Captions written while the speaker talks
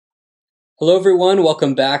Hello, everyone.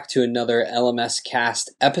 Welcome back to another LMScast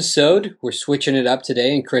episode. We're switching it up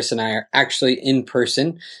today, and Chris and I are actually in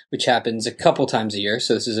person, which happens a couple times a year.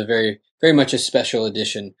 So this is a very much a special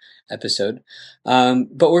edition episode.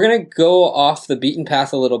 But we're going to go off the beaten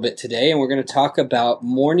path a little bit today, and we're going to talk about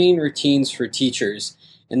morning routines for teachers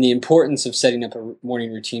and the importance of setting up a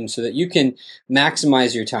morning routine so that you can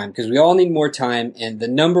maximize your time, because we all need more time. And the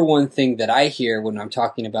number one thing that I hear when I'm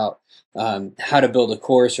talking about how to build a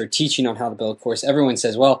course or teaching on how to build a course, everyone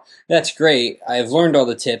says, well, that's great. I've learned all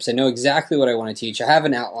the tips. I know exactly what I want to teach. I have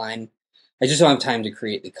an outline. I just don't have time to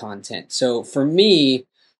create the content. So for me,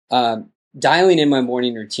 dialing in my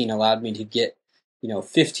morning routine allowed me to get,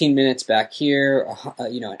 15 minutes back here,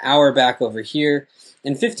 an hour back over here.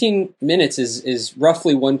 And 15 minutes is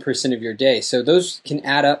roughly 1% of your day. So those can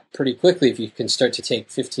add up pretty quickly if you can start to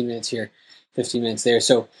take 15 minutes here, 15 minutes there.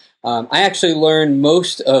 So I actually learned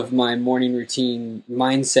most of my morning routine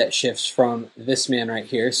mindset shifts from this man right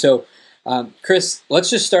here. So, Chris,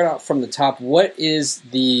 let's just start out from the top. What is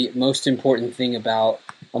the most important thing about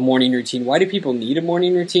a morning routine? Why do people need a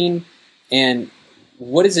morning routine? And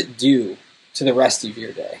what does it do to the rest of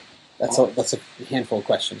your day? That's a handful of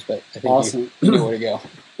questions, but I think you know where to go.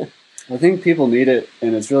 I think people need it,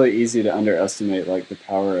 and it's really easy to underestimate the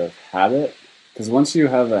power of habit. Because once you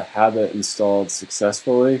have a habit installed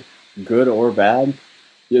successfully, good or bad,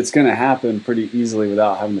 it's going to happen pretty easily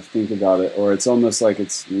without having to think about it. Or it's almost like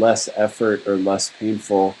it's less effort or less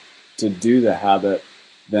painful to do the habit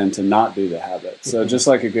than to not do the habit. So just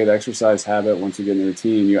like a good exercise habit, once you get in a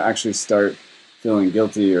routine, you actually start feeling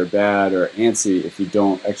guilty or bad or antsy if you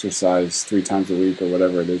don't exercise 3 times a week or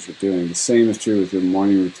whatever it is you're doing. The same is true with your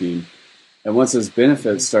morning routine. And once those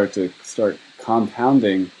benefits start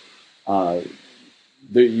compounding,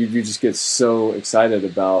 you just get so excited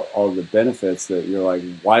about all the benefits that you're like,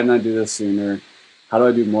 why didn't I do this sooner? How do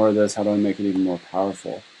I do more of this? How do I make it even more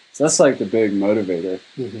powerful? So that's like the big motivator.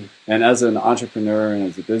 Mm-hmm. And as an entrepreneur and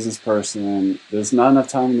as a business person, there's not enough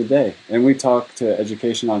time in the day. And we talk to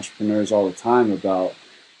education entrepreneurs all the time about,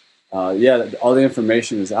 all the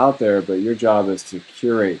information is out there, but your job is to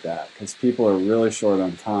curate that, because people are really short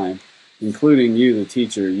on time, including you, the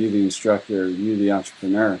teacher, you, the instructor, you, the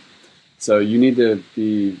entrepreneur. So you need to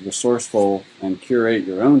be resourceful and curate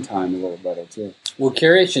your own time a little better too. Well,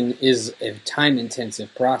 curation is a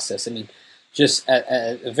time-intensive process. I mean, just at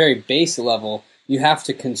a very base level, you have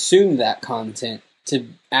to consume that content to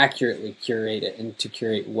accurately curate it and to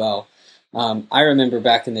curate well. I remember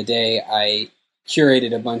back in the day, I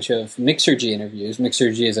curated a bunch of Mixergy interviews.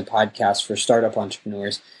 Mixergy is a podcast for startup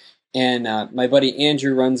entrepreneurs. And my buddy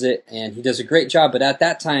Andrew runs it, and he does a great job. But at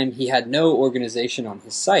that time, he had no organization on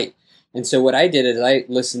his site. And so what I did is I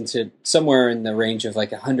listened to somewhere in the range of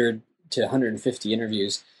 100 to 150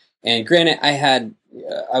 interviews. And granted,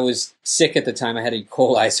 I was sick at the time. I had E.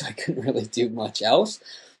 coli, so I couldn't really do much else.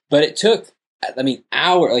 But it took,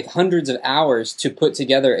 hundreds of hours to put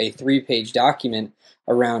together a 3-page document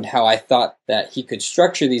around how I thought that he could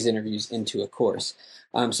structure these interviews into a course.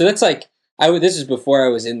 So that's this is before I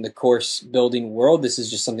was in the course building world. This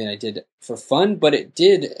is just something I did for fun, but it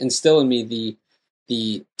did instill in me the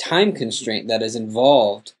time constraint that is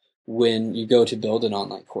involved when you go to build an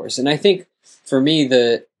online course. And I think for me,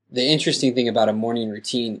 the interesting thing about a morning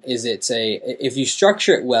routine is if you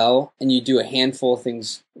structure it well and you do a handful of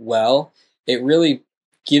things well, it really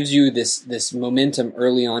gives you this momentum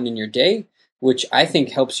early on in your day, which I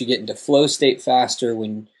think helps you get into flow state faster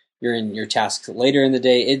when you're in your tasks later in the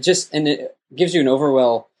day. It gives you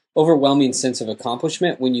an overwhelming sense of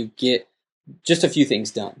accomplishment when you get just a few things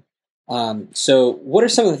done. So what are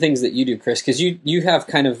some of the things that you do, Chris? Because you have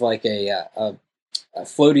kind of like a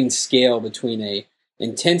floating scale between a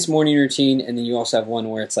intense morning routine, and then you also have one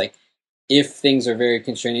where it's like, if things are very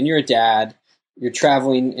constrained, and you're a dad, you're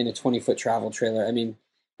traveling in a 20-foot travel trailer. I mean,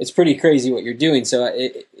 it's pretty crazy what you're doing. So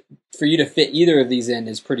for you to fit either of these in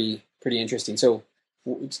is pretty interesting. So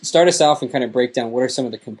start us off and kind of break down what are some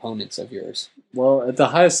of the components of yours. Well, at the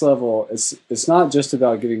highest level, it's not just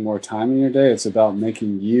about getting more time in your day. It's about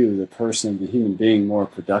making you, the person, the human being, more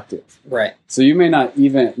productive. Right. So you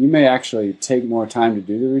may actually take more time to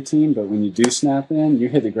do the routine, but when you do snap in, you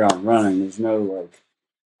hit the ground running. There's no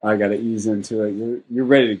I got to ease into it. You're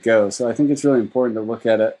ready to go. So I think it's really important to look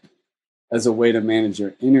at it as a way to manage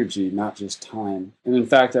your energy, not just time. And in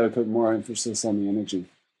fact, I would put more emphasis on the energy.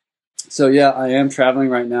 So yeah, I am traveling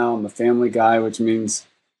right now. I'm a family guy, which means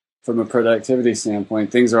from a productivity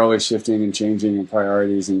standpoint, things are always shifting and changing, and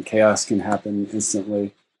priorities and chaos can happen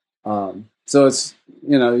instantly. So it's,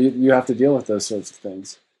 you have to deal with those sorts of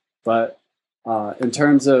things. But in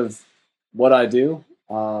terms of what I do,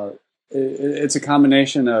 it's a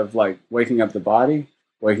combination of like waking up the body,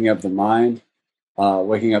 waking up the mind,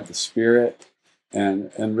 waking up the spirit,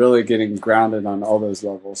 and really getting grounded on all those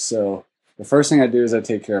levels. So the first thing I do is I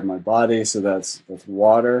take care of my body. So that's with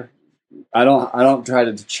water. I don't try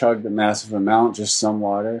to chug the massive amount, just some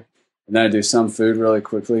water. And then I do some food really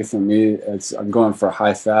quickly. For me, I'm going for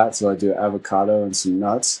high fat, so I do avocado and some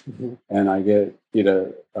nuts, and I eat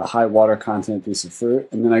a high water content piece of fruit,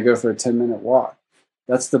 and then I go for a 10-minute walk.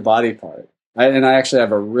 That's the body part. I actually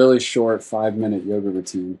have a really short 5-minute yoga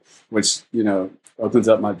routine, which opens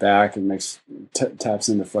up my back and taps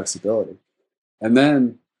into flexibility. And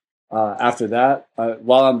then after that,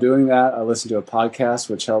 while I'm doing that, I listen to a podcast,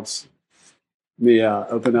 which helps me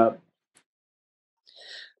open up.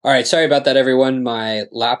 All right, sorry about that, everyone. My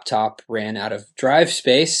laptop ran out of drive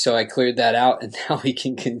space, so I cleared that out, and now we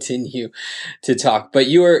can continue to talk. But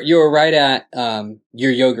you were right at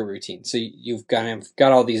your yoga routine. So you've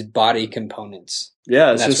got all these body components.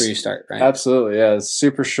 Yeah, that's where you start, right? Absolutely, yeah. It's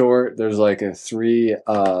super short. There's like a 3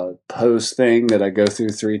 pose thing that I go through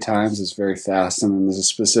 3 times. It's very fast, and then there's a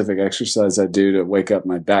specific exercise I do to wake up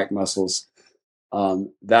my back muscles.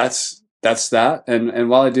 That's that. And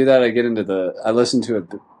while I do that, I listen to a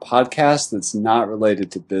podcast that's not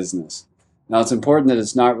related to business. Now, it's important that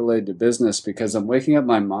it's not related to business because I'm waking up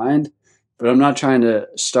my mind, but I'm not trying to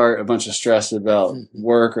start a bunch of stress about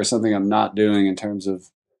work or something I'm not doing in terms of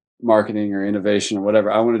marketing or innovation or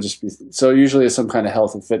whatever. I want to just be, so usually it's some kind of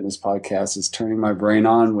health and fitness podcast is turning my brain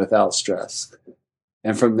on without stress.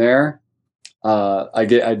 And from there, I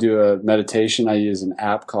do a meditation. I use an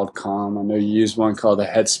app called Calm. I know you use one called a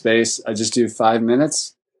Headspace. I just do 5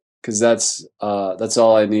 minutes because that's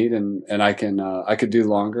all I need, and I could do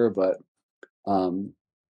longer, but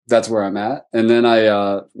that's where I'm at. And then I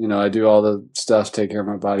do all the stuff, take care of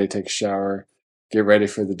my body, take a shower, get ready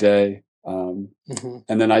for the day, and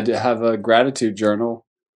then I have a gratitude journal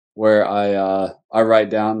where I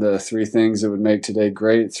write down the 3 things that would make today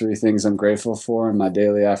great, 3 things I'm grateful for, and my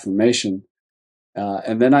daily affirmation.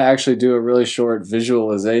 And then I actually do a really short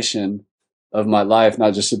visualization of my life,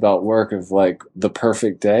 not just about work, of like the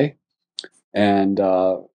perfect day. And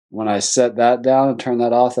when I set that down and turn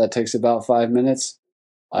that off, that takes about 5 minutes.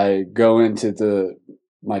 I go into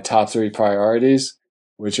my top 3 priorities,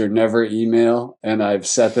 which are never email, and I've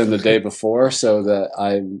set them the day before so that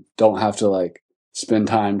I don't have to like spend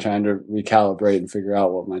time trying to recalibrate and figure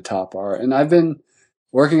out what my top are. And I've been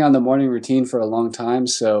working on the morning routine for a long time,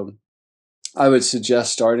 so I would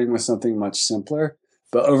suggest starting with something much simpler,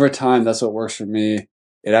 but over time, that's what works for me.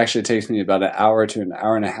 It actually takes me about an hour to an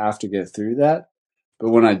hour and a half to get through that. But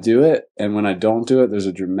when I do it and when I don't do it, there's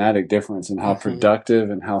a dramatic difference in how productive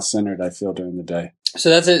and how centered I feel during the day. So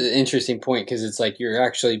that's an interesting point because it's like you're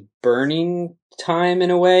actually burning time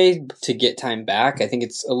in a way to get time back. I think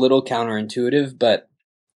it's a little counterintuitive, but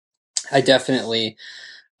I definitely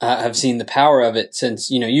have seen the power of it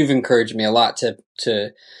since, you've encouraged me a lot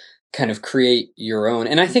to kind of create your own.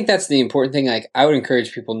 And I think that's the important thing. Like, I would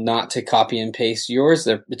encourage people not to copy and paste yours.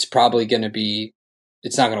 It's probably going to be,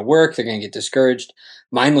 it's not going to work. They're going to get discouraged.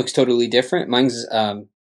 Mine looks totally different. Mine's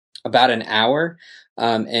about an hour.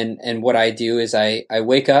 And what I do is I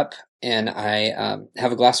wake up and I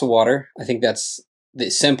have a glass of water. I think that's the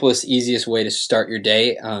simplest, easiest way to start your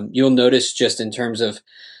day. You'll notice just in terms of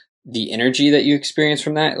the energy that you experience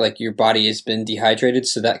from that, like your body has been dehydrated,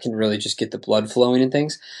 so that can really just get the blood flowing and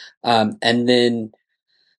things. And then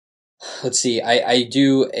let's see, I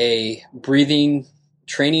do a breathing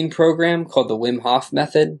training program called the Wim Hof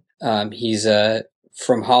method. He's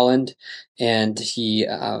from Holland, and you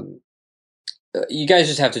guys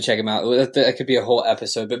just have to check him out. That could be a whole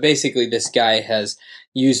episode, but basically this guy has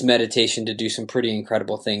used meditation to do some pretty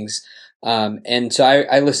incredible things. And so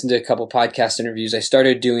I listened to a couple podcast interviews. I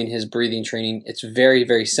started doing his breathing training. It's very,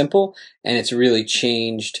 very simple, and it's really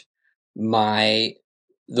changed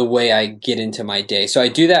the way I get into my day. So I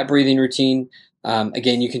do that breathing routine.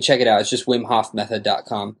 Again, you can check it out. It's just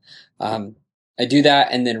WimHofMethod.com. I do that.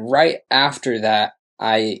 And then right after that,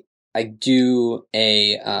 I do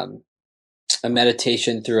a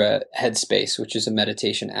meditation through a Headspace, which is a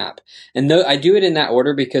meditation app. And I do it in that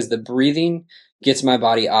order because the breathing gets my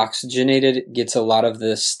body oxygenated, gets a lot of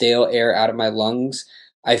the stale air out of my lungs.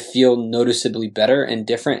 I feel noticeably better and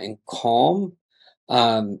different and calm.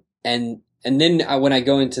 And then when I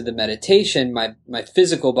go into the meditation, my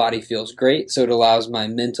physical body feels great. So it allows my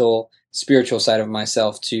mental, spiritual side of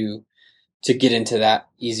myself to get into that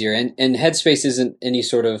easier. And Headspace isn't any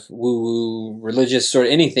sort of woo-woo religious sort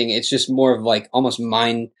of anything. It's just more of like almost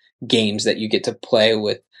mind games that you get to play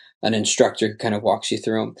with an instructor who kind of walks you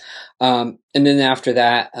through them. And then after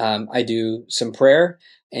that, I do some prayer.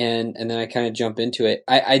 and then I kind of jump into it.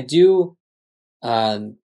 I do. I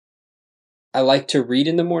like to read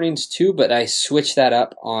in the mornings too, but I switch that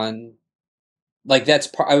up on like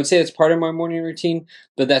I would say that's part of my morning routine,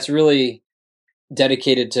 but that's really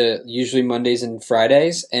dedicated to usually Mondays and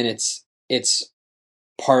Fridays, and it's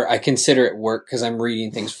part I consider it work because I'm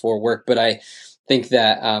reading things for work, but I think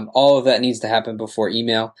that all of that needs to happen before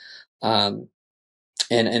email, um,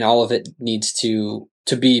 and all of it needs to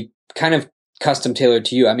be kind of custom tailored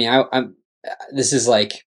to you. I mean, I'm this is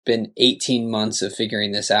like been 18 months of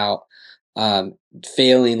figuring this out,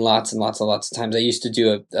 failing lots and lots of times. I used to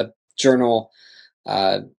do a journal.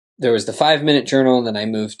 There was the 5-minute journal, and then I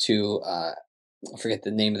moved to I forget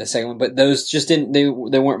the name of the second one, but those just they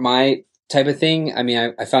weren't my type of thing. I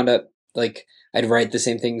mean, I found out like I'd write the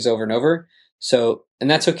same things over and over. So, and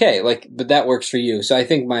that's okay. Like, but that works for you. So I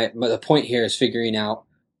think the point here is figuring out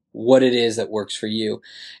what it is that works for you.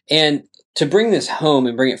 And to bring this home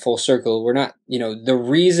and bring it full circle, we're not, the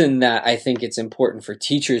reason that I think it's important for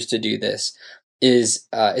teachers to do this is,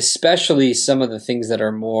 especially some of the things that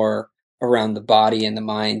are more around the body and the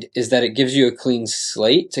mind, is that it gives you a clean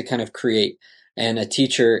slate to kind of create. And a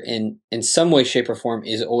teacher in some way, shape, or form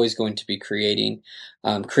is always going to be creating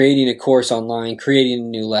a course online, creating a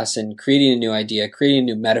new lesson, creating a new idea, creating a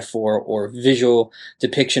new metaphor or visual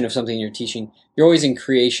depiction of something you're teaching. You're always in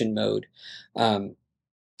creation mode. And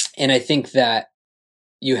I think that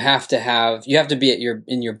you have to be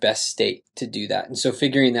in your best state to do that. And so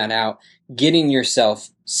figuring that out, getting yourself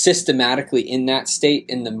systematically in that state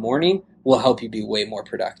in the morning will help you be way more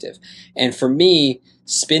productive. And for me,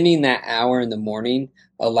 spending that hour in the morning,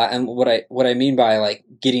 and what I mean by like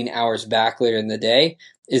getting hours back later in the day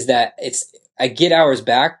is that I get hours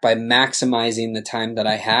back by maximizing the time that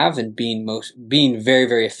I have and being very,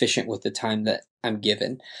 very efficient with the time that I'm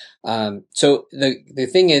given. So the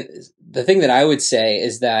thing that I would say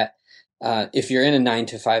is that if you're in a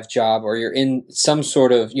 9-to-5 job or you're in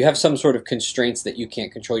you have some sort of constraints that you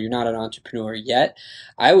can't control, you're not an entrepreneur yet,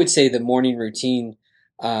 I would say the morning routine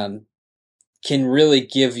can really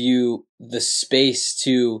give you the space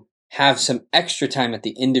to have some extra time at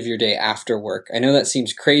the end of your day after work. I know that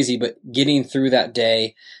seems crazy, but getting through that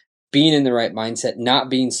day, being in the right mindset,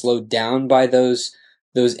 not being slowed down by those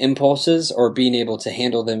impulses or being able to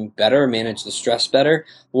handle them better, manage the stress better,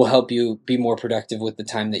 will help you be more productive with the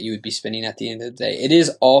time that you would be spending at the end of the day. It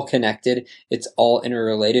is all connected. It's all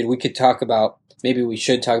interrelated. We should talk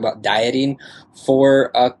about dieting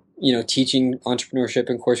for, teaching entrepreneurship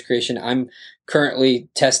and course creation. I'm currently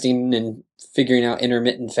testing and figuring out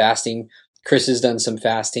intermittent fasting. Chris has done some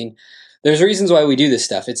fasting. There's reasons why we do this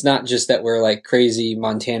stuff. It's not just that we're like crazy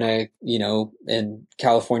Montana, and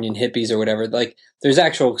Californian hippies or whatever. Like there's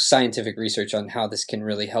actual scientific research on how this can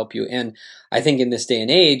really help you. And I think in this day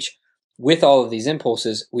and age, with all of these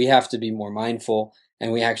impulses, we have to be more mindful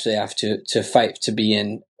and we actually have to fight to be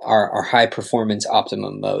in our high performance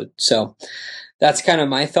optimum mode. So that's kind of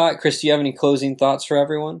my thought. Chris, do you have any closing thoughts for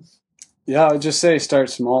everyone? Yeah, I would just say start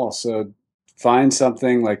small. So find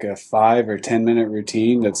something like a 5 or 10-minute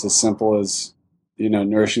routine that's as simple as,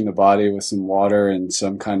 nourishing the body with some water and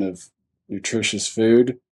some kind of nutritious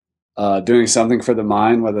food. Doing something for the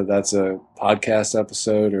mind, whether that's a podcast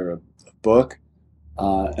episode or a book,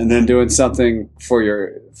 and then doing something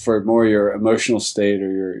for more your emotional state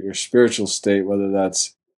or your spiritual state, whether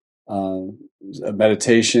that's a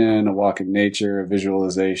meditation, a walk in nature, a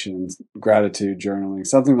visualization, gratitude journaling,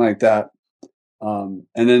 something like that. And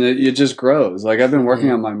then it just grows. Like I've been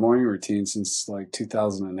working on my morning routine since like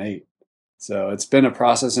 2008. So it's been a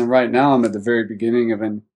process. And right now I'm at the very beginning of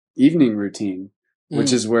an evening routine,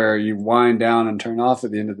 which is where you wind down and turn off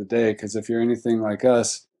at the end of the day. Because if you're anything like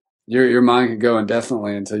us, your mind can go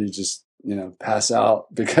indefinitely until you just, pass out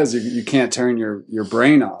because you can't turn your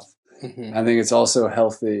brain off. Mm-hmm. I think it's also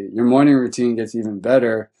healthy. Your morning routine gets even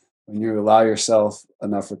better when you allow yourself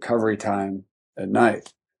enough recovery time at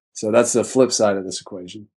night. So that's the flip side of this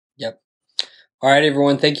equation. Yep. All right,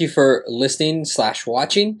 everyone. Thank you for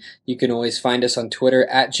listening/watching. You can always find us on Twitter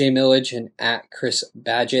at @JMillage and at Chris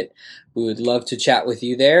Badgett. We would love to chat with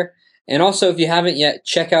you there. And also, if you haven't yet,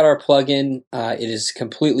 check out our plugin. It is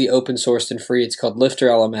completely open sourced and free. It's called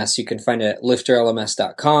LifterLMS. You can find it at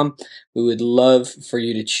LifterLMS.com. We would love for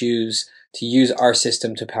you to choose to use our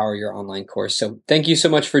system to power your online course. So thank you so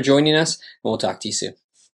much for joining us, and we'll talk to you soon.